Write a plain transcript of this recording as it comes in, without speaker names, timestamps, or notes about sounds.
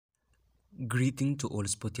Greeting to all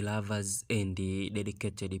sporty lovers and the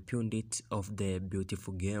dedicated pundit of the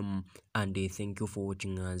beautiful game, and thank you for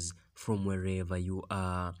watching us from wherever you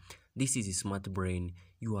are. This is Smart Brain,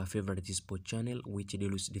 your favorite sport channel which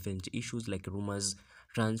deals with different issues like rumors,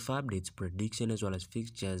 transfer updates, prediction as well as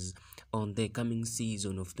fixtures on the coming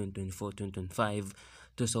season of 2024-2025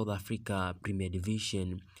 to South Africa Premier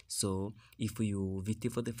Division. So if you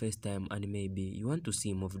visit for the first time and maybe you want to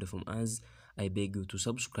see more video from us, I beg you to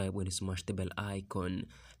subscribe and smash the bell icon.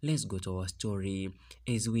 Let's go to our story.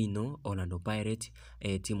 As we know, Orlando Pirates,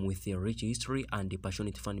 a team with a rich history and a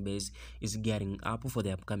passionate fan base, is gearing up for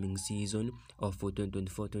the upcoming season of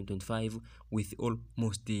 2024-2025 with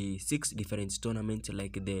almost 6 different tournaments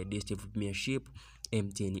like the DStv Premiership,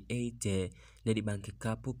 MTN 8, Nedbank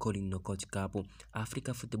Cup, Calling Knockout Cup,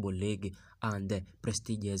 Africa Football League, and the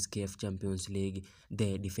prestigious KF Champions League.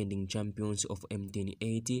 The defending champions of MTN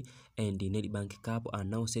 80 and the Nedbank Cup are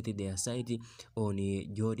now set their sight on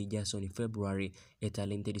Jody Jason in February, a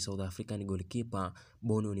talented South African goalkeeper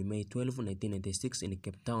born on May 12, 1996 in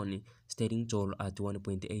Cape Town, standing tall at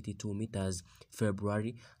 1.82 meters.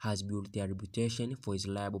 February has built a reputation for his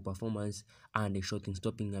reliable performance and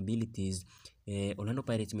shot-stopping abilities. Orlando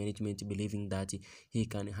Pirates management believing that he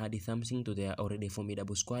can add something to their already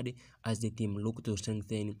formidable squad as the team look to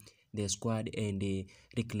strengthen their squad and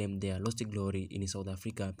reclaim their lost glory in South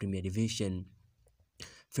Africa Premier Division.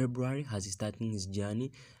 February has started his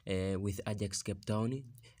journey with Ajax Cape Town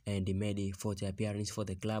and made a 40 appearance for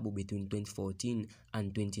the club between 2014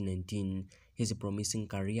 and 2019. His promising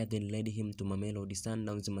career then led him to Mamelodi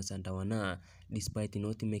Sundowns Masandawana. Despite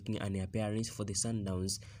not making an appearance for the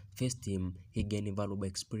Sundowns first team, he gained valuable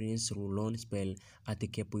experience through loan spell at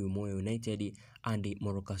Cape Umoja United and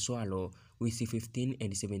Moroka Swallow with 15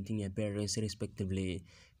 and 17 appearances respectively.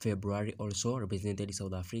 February also represented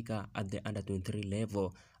South Africa at the under-23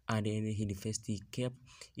 level and he first cap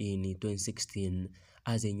in 2016.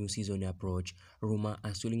 As a new season approach, rumor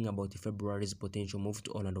are swirling about February's potential move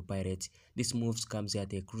to Orlando Pirates. This move comes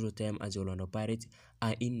at a crucial time as the Orlando Pirates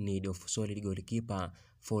are in need of solid goalkeeper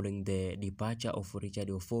following the departure of Richard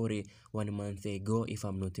Ofori 1 month ago, if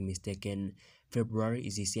I'm not mistaken. February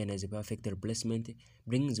is seen as a perfect replacement,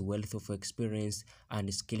 brings wealth of experience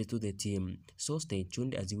and skill to the team. So stay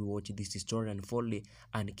tuned as we watch this story unfold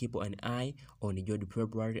and keep an eye on Jody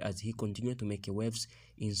February as he continues to make waves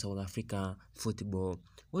in South Africa football.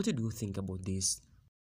 What do you think about this?